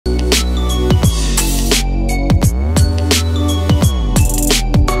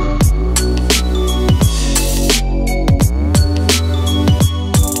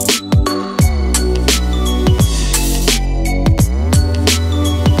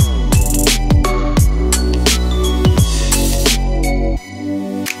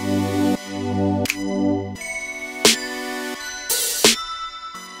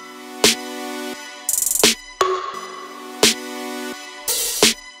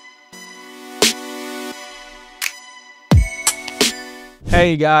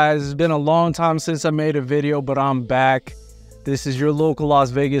Hey guys, it's been a long time since I made a video, but I'm back. This is your local Las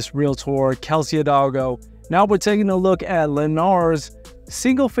Vegas realtor, Kelsey Hidalgo. Now we're taking a look at Lennar's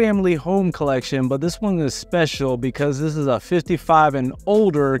single-family home collection, but this one is special because this is a 55 and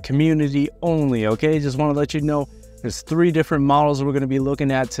older community only, okay? Just want to let you know there's 3 different models we're going to be looking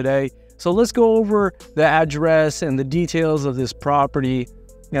at today. So let's go over the address and the details of this property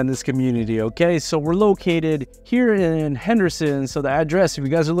and this community, okay? So we're located here in Henderson. So the address, if you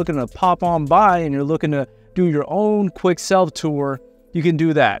guys are looking to pop on by and you're looking to do your own quick self-tour, you can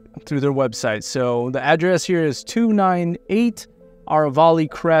do that through their website. So the address here is 298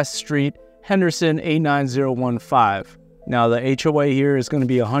 Aravalli Crest Street, Henderson 89015. Now the HOA here is going to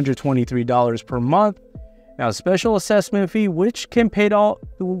be $123 per month. Now special assessment fee, which can be all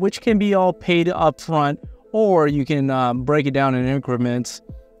paid up front, or you can break it down in increments.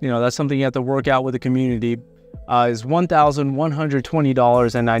 You know, that's something you have to work out with the community, is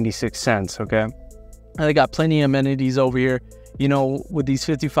 $1,120.96, okay? And they got plenty of amenities over here. You know, with these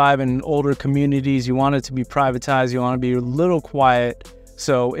 55 and older communities, you want it to be privatized. You want to be a little quiet.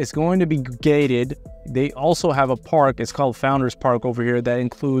 So it's going to be gated. They also have a park. It's called Founders Park over here. That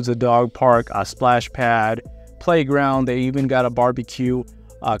includes a dog park, a splash pad, playground. They even got a barbecue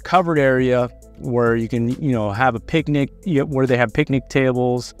covered area where you can, you know, have a picnic, where they have picnic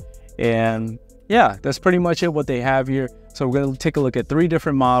tables. And yeah, that's pretty much it what they have here. So we're going to take a look at 3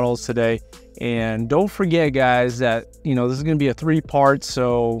 different models today. And don't forget, guys, that, you know, this is going to be a 3-part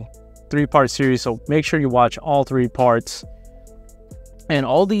series. So make sure you watch all 3 parts. And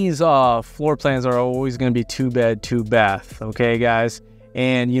all these floor plans are always going to be 2-bed, 2-bath. Okay, guys.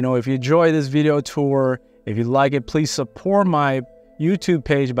 And, you know, if you enjoy this video tour, if you like it, please support my YouTube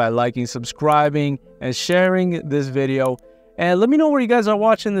page by liking, subscribing, and sharing this video. And let me know where you guys are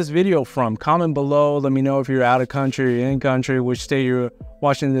watching this video from. Comment below. Let me know if you're out of country or in country, which state you're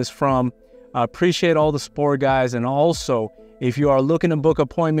watching this from. I appreciate all the support, guys. And also, if you are looking to book an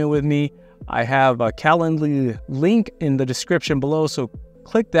appointment with me, I have a Calendly link in the description below. So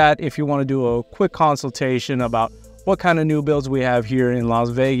click that if you want to do a quick consultation about what kind of new builds we have here in Las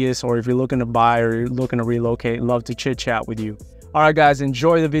Vegas, or if you're looking to buy or you're looking to relocate. Love to chit chat with you. All right, guys,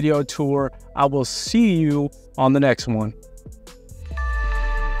 enjoy the video tour. I will see you on the next one.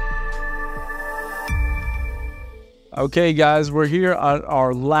 Okay, guys, we're here at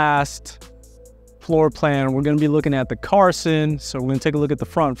our last floor plan. We're going to be looking at the Carson. So we're going to take a look at the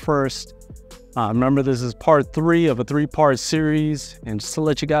front first. Remember, this is part 3 of a 3-part series. And just to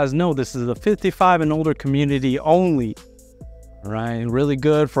let you guys know, this is a 55 and older community only. All right, really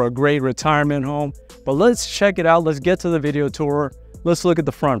good for a great retirement home. But let's check it out. Let's get to the video tour. Let's look at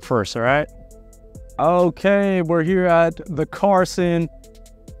the front first, all right? Okay, we're here at the Carson.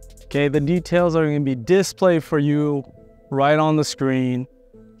 Okay, the details are going to be displayed for you right on the screen.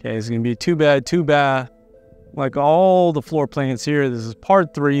 Okay, it's going to be 2-bed, 2-bath, like all the floor plans here. This is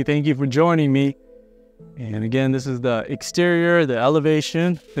part 3. Thank you for joining me. And again, this is the exterior, the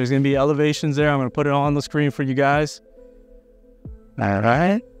elevation. There's going to be elevations there. I'm going to put it on the screen for you guys. All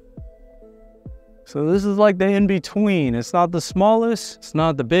right. So this is like the in-between. It's not the smallest, it's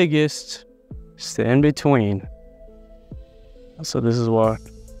not the biggest, it's the in-between. So this is what it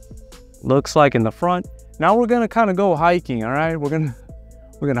looks like in the front. Now we're gonna kind of go hiking, all right? We're gonna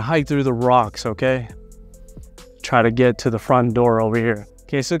hike through the rocks, okay? Try to get to the front door over here.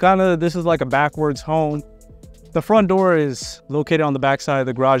 Okay, so kind of this is like a backwards home. The front door is located on the back side.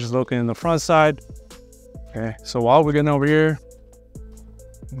 The garage is located on the front side. Okay, so while we're getting over here,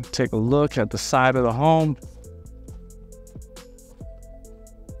 take a look at the side of the home.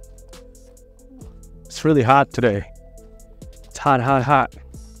 It's really hot today. It's hot, hot, hot.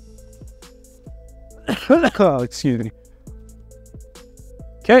 Oh, excuse me.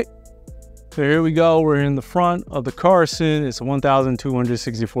 Okay, so here we go. We're in the front of the Carson. It's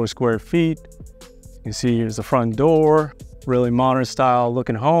 1,264 square feet. You can see here's the front door. Really modern style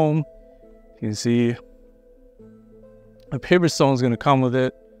looking home. You can see a paper stone is going to come with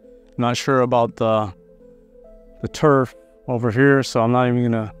it. I'm not sure about the turf over here, so I'm not even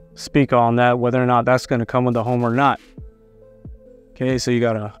going to speak on that, whether or not that's going to come with the home or not. Okay, so you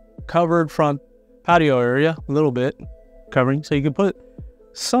got a covered front patio area, a little bit covering, so you can put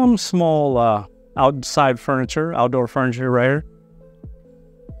some small outside furniture, outdoor furniture right here.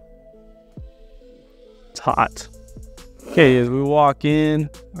 It's hot. Okay, as we walk in,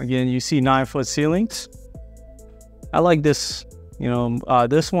 again, you see 9-foot ceilings. I like this, you know,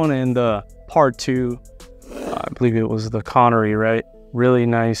 this one and the part 2, I believe it was the Connery, right? Really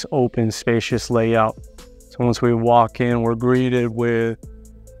nice, open, spacious layout. So once we walk in, we're greeted with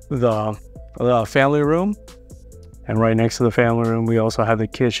the family room. And right next to the family room, we also have the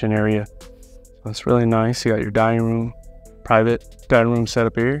kitchen area. So it's really nice. You got your dining room, private dining room set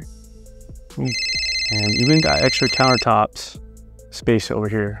up here. And even got extra countertops space over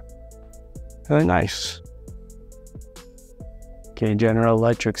here. Really nice. Okay, General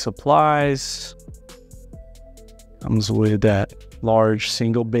Electric supplies. Comes with that large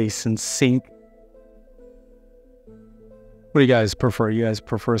single basin sink. What do you guys prefer? You guys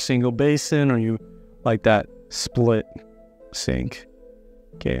prefer single basin, or you like that split sink?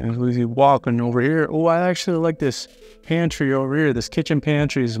 Okay, and we walking over here. Oh, I actually like this pantry over here. This kitchen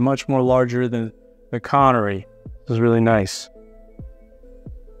pantry is much more larger than the Connery. This is really nice.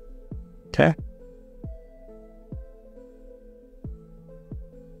 Okay.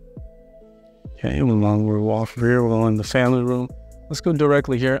 Okay, while we're walking here, we're going in the family room. Let's go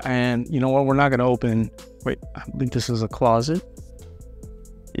directly here. And you know what? We're not going to open. Wait, I think this is a closet.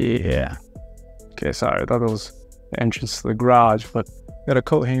 Yeah. Okay, sorry. I thought it was the entrance to the garage, but got a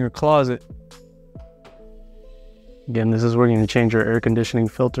coat hanger closet. Again, this is where you're going to change your air conditioning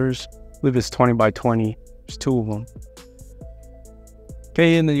filters. I believe it's 20 by 20. There's 2 of them.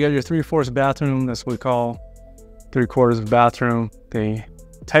 Okay, and then you got your 3/4 bathroom. That's what we call 3/4 bathroom. They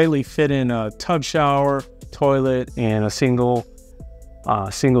tightly fit in a tub shower, toilet, and a single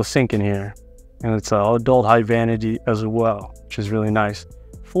sink in here. And it's an adult high vanity as well, which is really nice.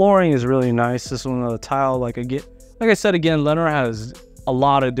 Flooring is really nice. This one, the tile, like I said again, Lennar has a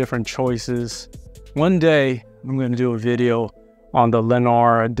lot of different choices. One day, I'm going to do a video on the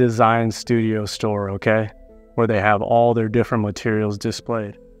Lennar Design Studio store, okay? Where they have all their different materials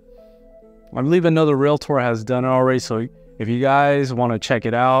displayed. I believe another realtor has done it already, so if you guys want to check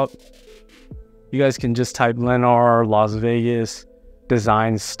it out, you guys can just type Lennar Las Vegas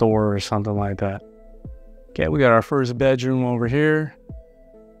Design Store or something like that. Okay, we got our first bedroom over here.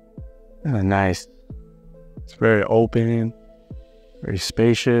 Nice. It's very open, very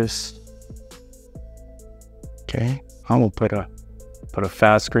spacious. Okay, I'm gonna put a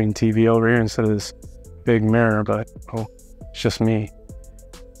flat screen TV over here instead of this big mirror, but oh, it's just me.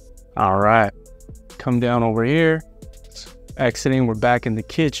 All right, come down over here. Exiting, we're back in the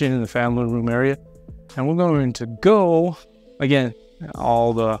kitchen in the family room area, and we're going to go again.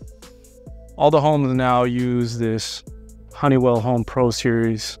 All the homes now use this Honeywell Home Pro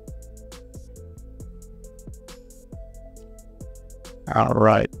Series. All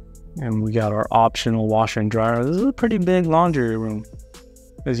right, and we got our optional washer and dryer. This is a pretty big laundry room.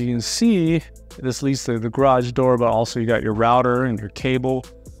 As you can see, this leads to the garage door, but also you got your router and your cable.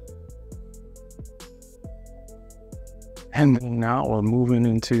 And now we're moving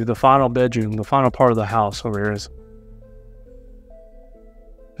into the final bedroom, the final part of the house over here. Is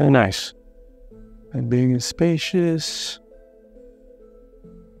very nice. And big and spacious.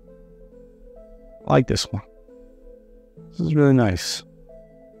 I like this one. This is really nice.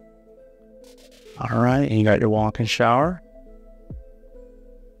 All right, and you got your walk-in shower.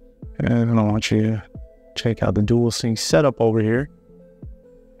 And I want you to check out the dual sink setup over here.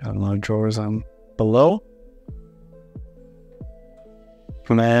 Got a lot of drawers on below.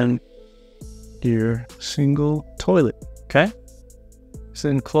 And your single toilet, okay? It's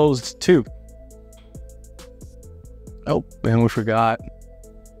enclosed too. Oh, and we forgot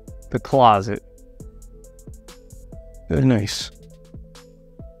the closet. Very nice.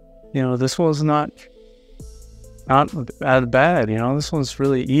 You know, this one's not as bad. You know, this one's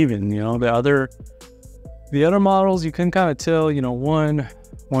really even. You know, the other models you can kind of tell. You know, one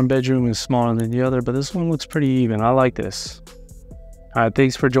bedroom is smaller than the other, but this one looks pretty even. I like this. All right,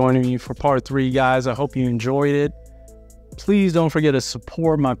 thanks for joining me for part 3, guys. I hope you enjoyed it. Please don't forget to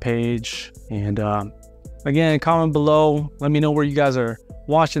support my page. And again, comment below. Let me know where you guys are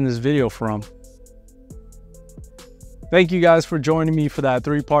watching this video from. Thank you guys for joining me for that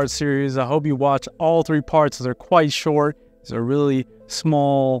 3-part series. I hope you watch all 3 parts. They're quite short. They're really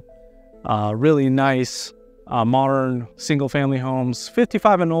small, really nice, modern single-family homes,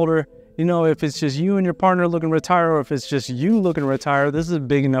 55 and older. You know, if it's just you and your partner looking to retire, or if it's just you looking to retire, this is a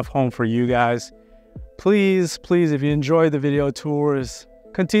big enough home for you guys. Please, if you enjoyed the video tours,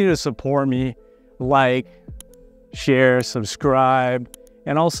 continue to support me. Like, share, subscribe,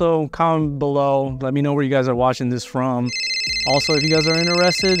 and also comment below. Let me know where you guys are watching this from. Also, if you guys are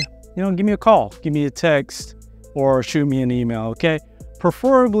interested, you know, give me a call, give me a text, or shoot me an email, okay?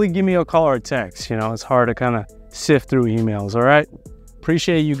 Preferably give me a call or a text. You know, it's hard to kind of sift through emails, all right?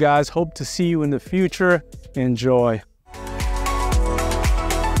 Appreciate you guys. Hope to see you in the future. Enjoy.